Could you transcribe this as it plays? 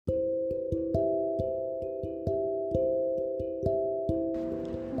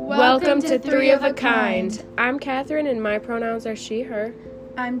Welcome to Three of a Kind. I'm Catherine, and my pronouns are she, her.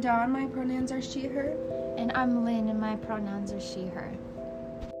 I'm Dawn, my pronouns are she, her. And I'm Lynn, and my pronouns are she, her.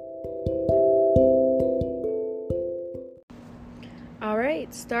 All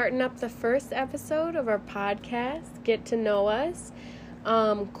right, starting up the first episode of our podcast, Get to Know Us.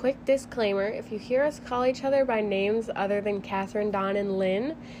 Quick disclaimer, if you hear us call each other by names other than Catherine, Dawn, and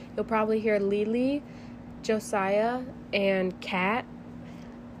Lynn, you'll probably hear Lily, Josiah, and Kat.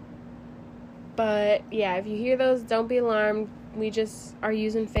 But yeah, if you hear those, don't be alarmed. We just are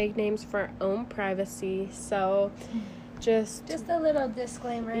using fake names for our own privacy. So just a little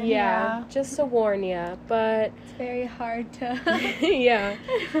disclaimer. Yeah, just to warn you. But it's very hard to yeah.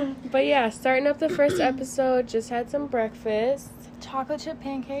 But yeah, starting up the first episode, just had some breakfast. Chocolate chip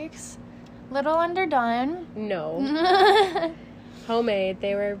pancakes. Little underdone. No. Homemade.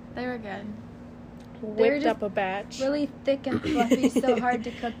 They were good. Whipped up a batch. Really thick and fluffy, so hard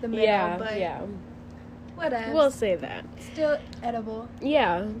to cook the middle. Yeah. Whatever. We'll say that. Still edible.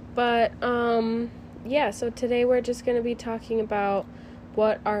 Yeah, but so today we're just going to be talking about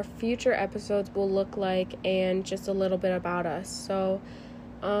what our future episodes will look like and just a little bit about us. So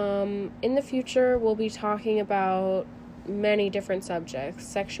in the future we'll be talking about many different subjects,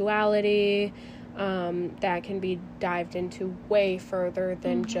 sexuality, that can be dived into way further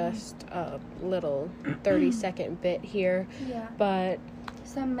than just a little 30-second bit here. Yeah. But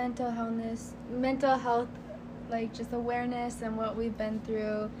some mental health, like just awareness and what we've been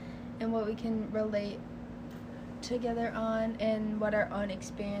through and what we can relate together on and what our own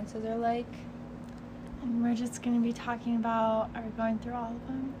experiences are like. And we're just going to be talking about, going through all of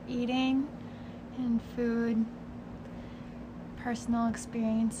them, eating and food, personal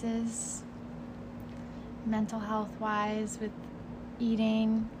experiences, mental health wise with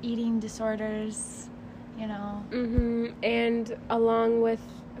eating disorders, And along with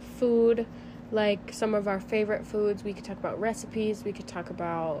food, like some of our favorite foods, we could talk about recipes, we could talk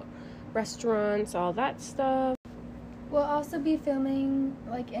about restaurants, all that stuff. We'll also be filming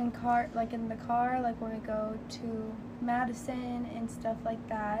in the car, when we go to Madison and stuff like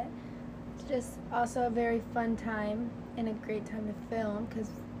that. It's just also a very fun time and a great time to film because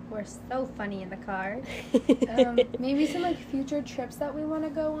we're so funny in the car. Maybe some future trips that we want to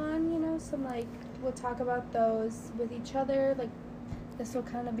go on, we'll talk about those with each other. This will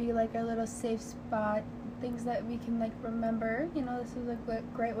kind of be our little safe spot, things that we can remember. This is a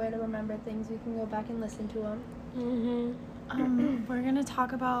great way to remember things. We can go back and listen to them. We're gonna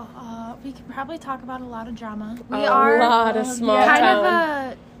talk about. We could probably talk about a lot of drama. A lot of small kind town. of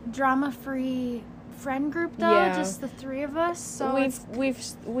a drama-free friend group, though. Just the three of us. So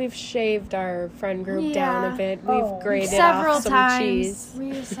we've shaved our friend group down a bit. We've graded several off some times. cheese. We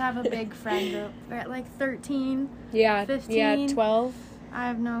used to have a big friend group. We're at 13. 15. 12. I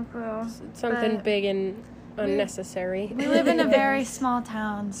have no clue. Something big and unnecessary. We live in a very small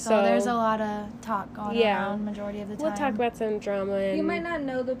town, so there's a lot of talk going around majority of the time. We'll talk about some drama. And you might not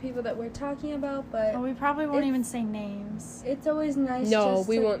know the people that we're talking about, but we probably won't even say names. It's always nice. No,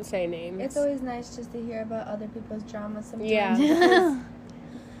 we won't say names. It's always nice just to hear about other people's drama sometimes. Yeah.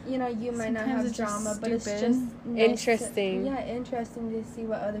 You might not have drama, but it's just nice interesting. Interesting to see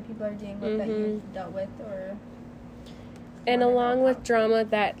what other people are dealing with that you've dealt with or. And along with drama,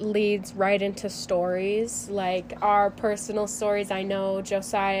 that leads right into stories, like our personal stories. I know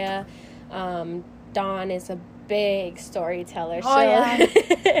Josiah, Dawn is a big storyteller.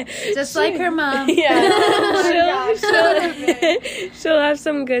 Just like her mom. Yeah. She'll have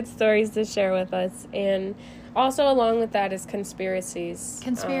some good stories to share with us. And also along with that is conspiracies.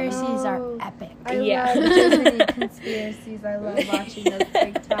 Conspiracies are epic. I love Disney conspiracies. I love watching those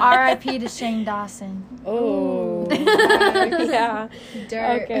big time. R.I.P. to Shane Dawson. Oh. Yeah.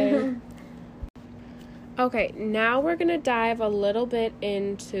 Dirt. Okay, now we're going to dive a little bit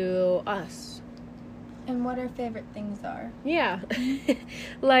into us. And what our favorite things are. Yeah.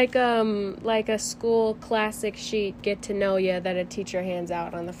 like a school classic sheet, get to know you, that a teacher hands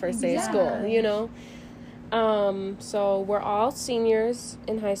out on the first day of school, So we're all seniors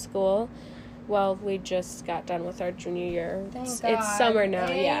in high school. Well, we just got done with our junior year. Thank God. It's summer now.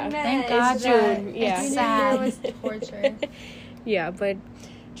 Amen. Yeah. Thank God. It's June. Yeah. It's sad. It was torture. Yeah, but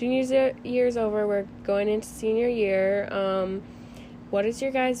junior year's over. We're going into senior year. What is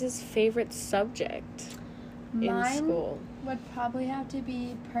your guys' favorite subject in school? Would probably have to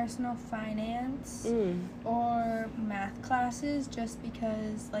be personal finance or math classes, just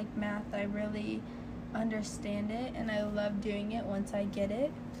because math, I really understand it and I love doing it once I get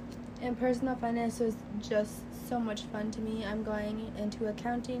it. And personal finance was just so much fun to me. I'm going into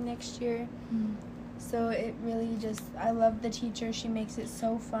accounting next year. So it really just, I love the teacher. She makes it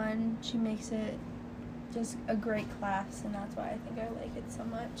so fun. She makes it just a great class, and that's why I think I like it so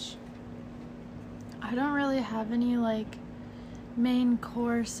much. I don't really have any like main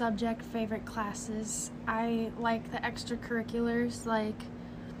core subject favorite classes. I like the extracurriculars, like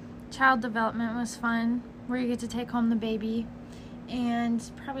child development was fun, where you get to take home the baby, and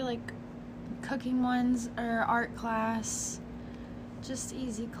probably like cooking ones or art class. Just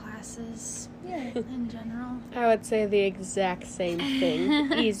easy classes Yeah. in general. I would say the exact same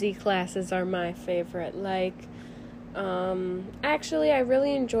thing. Easy classes are my favorite. Like, actually, I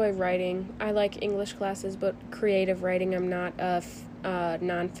really enjoy writing. I like English classes, but creative writing, I'm not a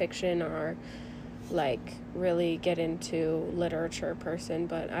nonfiction or, like, really get into literature person,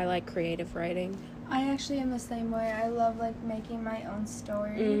 but I like creative writing. I actually am the same way. I love like making my own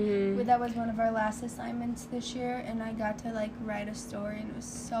story. Mhm. That was one of our last assignments this year, and I got to like write a story, and it was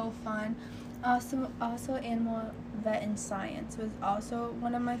so fun. Also animal vet and science was also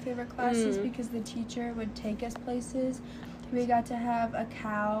one of my favorite classes because the teacher would take us places. We got to have a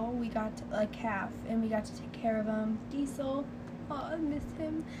cow, we got to, a calf, and we got to take care of him. Diesel, oh, I miss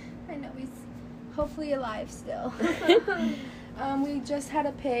him. I know he's hopefully alive still. We just had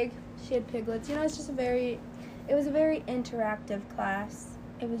a pig. She had piglets. You know, it's just it was a very interactive class.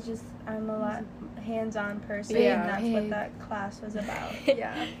 It was just, I'm a lot hands-on person, Yeah. and that's what that class was about.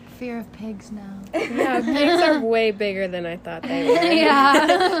 Yeah. Fear of pigs now. Yeah, pigs are way bigger than I thought they were.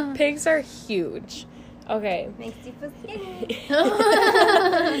 Yeah. Pigs are huge. Okay. Makes you feel skinny.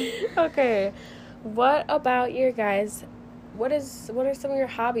 Okay. What about your guys? What are some of your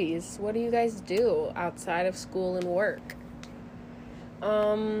hobbies? What do you guys do outside of school and work?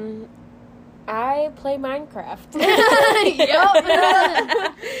 I play Minecraft. Amy,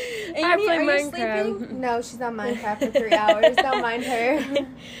 I play are Minecraft. you sleeping? No, she's on Minecraft for 3 hours. Don't mind her.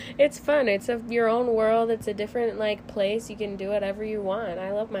 It's fun. It's your own world. It's a different like place. You can do whatever you want.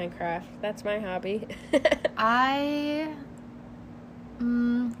 I love Minecraft. That's my hobby.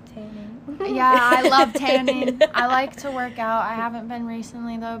 Tanning. Yeah, I love tanning. I like to work out. I haven't been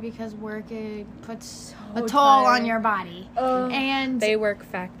recently though because work puts a toll on your body. And They work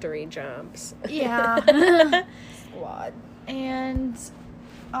factory jobs. yeah. Squad. And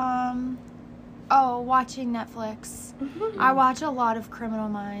watching Netflix. I watch a lot of Criminal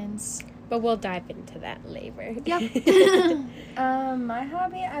Minds. But we'll dive into that later. Yep. My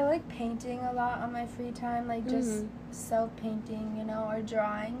hobby, I like painting a lot on my free time, like just self-painting, you know, or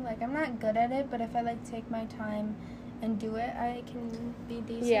drawing. Like, I'm not good at it, but if I like take my time and do it, I can be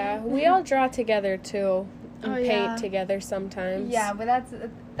decent. Yeah, we all draw together too. And paint yeah. together sometimes. Yeah, but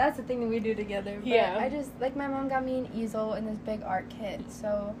that's the thing that we do together. But Yeah. I just, like, my mom got me an easel and this big art kit,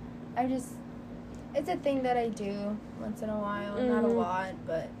 so it's a thing that I do once in a while, not a lot,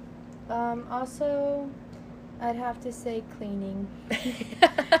 but also, I'd have to say cleaning.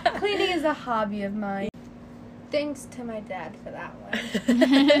 Cleaning is a hobby of mine. Thanks to my dad for that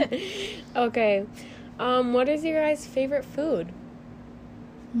one. Okay. What is your guys' favorite food?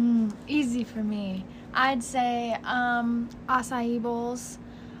 Easy for me. I'd say acai bowls,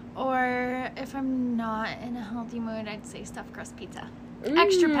 or if I'm not in a healthy mood, I'd say stuffed crust pizza.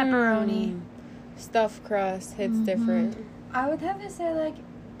 Extra pepperoni. Stuffed crust hits different. I would have to say, like,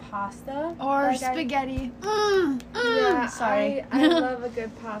 pasta. Or Like, spaghetti. Yeah, Sorry. I love a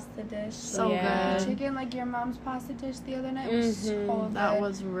good pasta dish. So Yeah. good. Chicken, like your mom's pasta dish the other night, was so good. That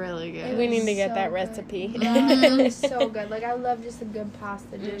was really good. We need to was get so that good. recipe. It was so good. Like, I love just a good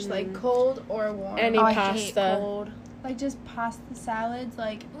pasta dish, like cold or warm. Any I hate pasta. cold. Like, just pasta salads,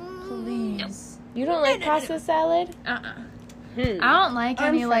 like, please. You don't like pasta salad? I don't like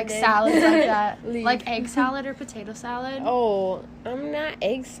any like Unfriended. salads like that. Leave. Like egg salad or potato salad. Oh, I'm not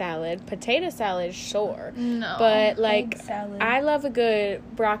egg salad. Potato salad, sure. No. But, like, Egg salad. I love a good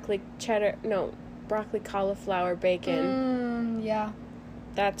broccoli cauliflower bacon. Yeah.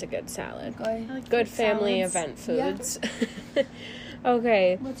 That's a good salad. Good. I like Good fruit family salads. event foods.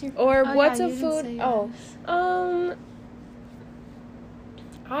 Okay. What's your Or Oh, what's yeah, a you didn't food? say Oh, yours.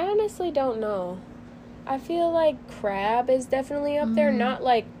 I honestly don't know. I feel like crab is definitely up there. Not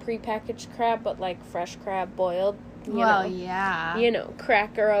like prepackaged crab, but like fresh crab boiled. You Well, know. yeah. You know,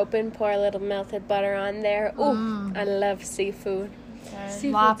 crack her open, pour a little melted butter on there. Ooh, I love seafood. Seafood's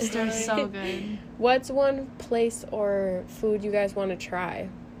Lobster's good. so good. What's one place or food you guys want to try?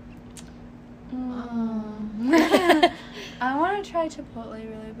 I want to try Chipotle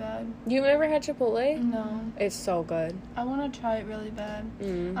really bad. You've never had Chipotle? No. It's so good. I want to try it really bad.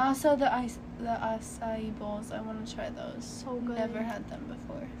 Also, the acai bowls, I want to try those. So good. Never had them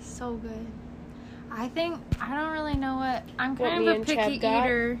before. So good. I don't really know what. I'm What kind me of a and picky Chad got?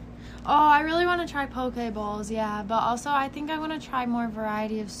 eater. Oh, I really want to try poke bowls, yeah. But also, I think I want to try more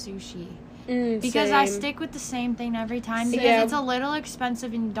variety of sushi. Because I stick with the same thing every time. Because it's a little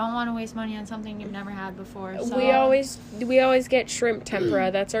expensive and you don't want to waste money on something you've never had before. So. We always get shrimp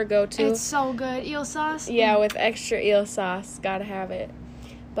tempura. That's our go-to. It's so good. Eel sauce? Yeah, with extra eel sauce. Gotta have it.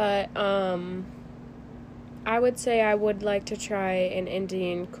 But, I would say I would like to try an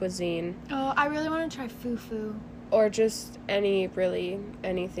Indian cuisine. Oh, I really want to try fufu. Or just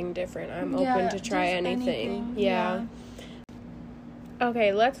anything different. I'm open to try anything. Yeah.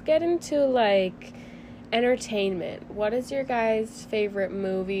 Okay, let's get into, like, entertainment. What is your guys' favorite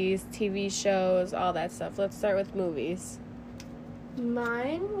movies, TV shows, all that stuff? Let's start with movies.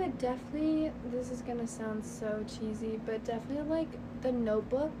 Mine would definitely, this is going to sound so cheesy, but definitely, like, The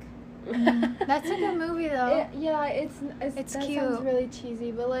Notebook. That's a good movie, though. It's that cute. Sounds really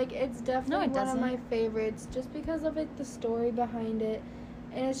cheesy, but like it's definitely it one of doesn't. my favorites, just because of the story behind it,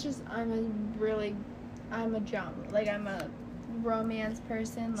 and it's just I'm a genre, like I'm a romance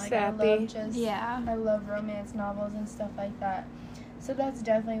person, like Sappy. I love romance novels and stuff like that, so that's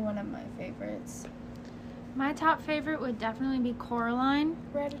definitely one of my favorites. My top favorite would definitely be Coraline,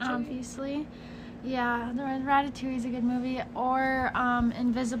 Ratatouille. obviously. Yeah, Ratatouille is a good movie. Or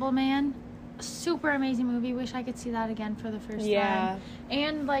Invisible Man. Super amazing movie. Wish I could see that again for the first time.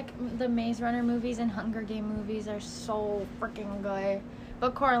 And, like, the Maze Runner movies and Hunger Game movies are so freaking good.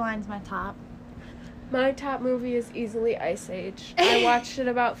 But Coraline's my top. My top movie is easily Ice Age. I watched it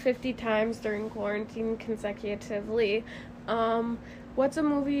about 50 times during quarantine consecutively. What's a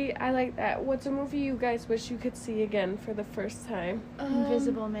movie, I like that. What's a movie you guys wish you could see again for the first time?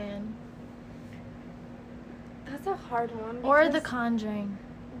 Invisible Man. That's a hard one. Or The Conjuring.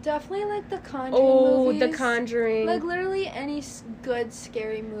 Definitely, like, The Conjuring movies. The Conjuring. Like, literally any good,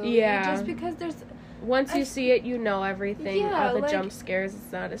 scary movie. Yeah. Just because there's... Once you see it, you know everything. Yeah, All the like, jump scares,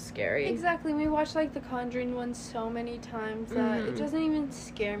 it's not as scary. Exactly. We watched, like, The Conjuring one so many times that it doesn't even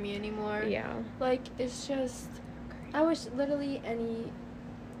scare me anymore. Yeah. Like, it's just... I wish literally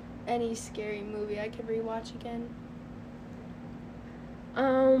any scary movie I could rewatch again.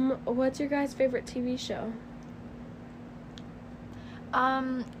 What's your guys' favorite TV show?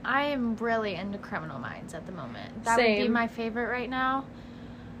 I am really into Criminal Minds at the moment. That would be Same. my favorite right now.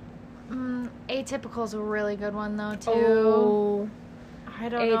 Atypical's a really good one, though, too. Oh, I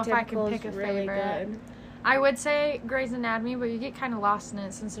don't know if I can pick a really favorite. good. I would say Grey's Anatomy, but you get kind of lost in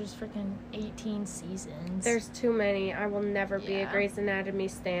it since there's freaking 18 seasons. There's too many. I will never be a Yeah. Grey's Anatomy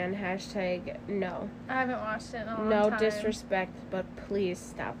stan. #no. I haven't watched it in a long No time. disrespect, but please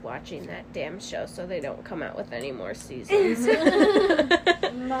stop watching that damn show so they don't come out with any more seasons.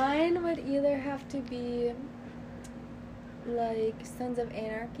 Mine would either have to be, like, Sons of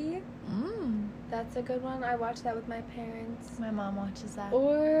Anarchy. That's a good one. I watched that with my parents. My mom watches that.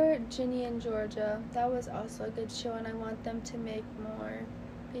 Or Ginny and Georgia. That was also a good show, and I want them to make more.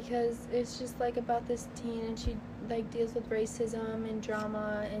 Because it's just, like, about this teen, and she, like, deals with racism and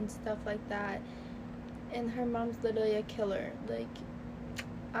drama and stuff like that. And her mom's literally a killer. Like,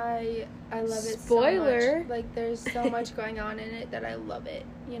 I love it Spoiler. so much. Like, there's so much going on in it that I love it.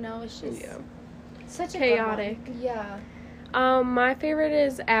 You know, it's just such a chaotic. good one. Yeah. My favorite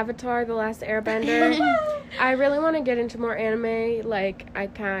is Avatar: The Last Airbender. I really want to get into more anime. Like,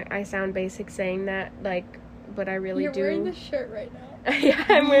 I sound basic saying that, like, but I really do. You're wearing the shirt right now. Yeah,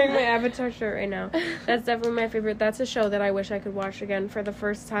 I'm wearing my Avatar shirt right now. That's definitely my favorite. That's a show that I wish I could watch again for the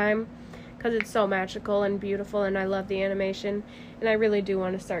first time because it's so magical and beautiful, and I love the animation. And I really do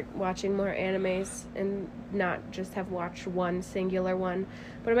want to start watching more animes and not just have watched one singular one.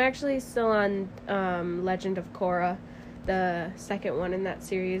 But I'm actually still on Legend of Korra, the second one in that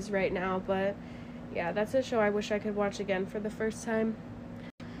series right now. But yeah, that's a show I wish I could watch again for the first time.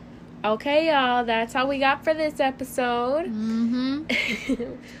 Okay, y'all, that's all we got for this episode.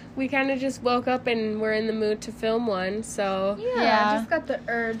 We kind of just woke up and we're in the mood to film one, so... Yeah, I just got the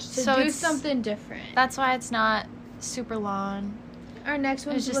urge to So do it's- something different. That's why it's not super long. Our next It's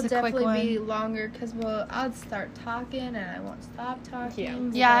ones just will a quick definitely be one. longer because I'll start talking and I won't stop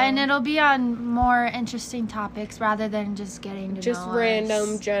talking. Yeah, so- and it'll be on more interesting topics rather than just getting to Just know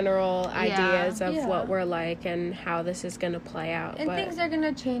random us. general ideas of Yeah. what we're like and how this is going to play out. And but things are going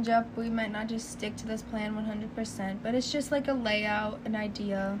to change up. We might not just stick to this plan 100%, but it's just like a layout, an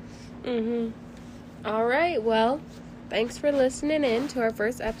idea. All right, well, thanks for listening in to our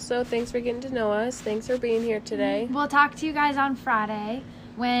first episode. Thanks for getting to know us. Thanks for being here today. We'll talk to you guys on Friday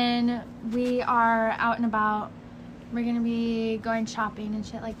when we are out and about. We're going to be going shopping and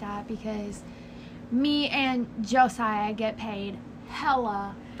shit like that because me and Josiah get paid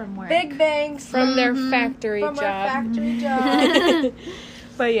hella from work. Big bangs From their factory from job. our factory job.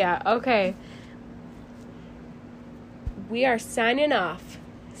 But yeah, okay. We are signing off.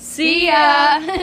 See ya!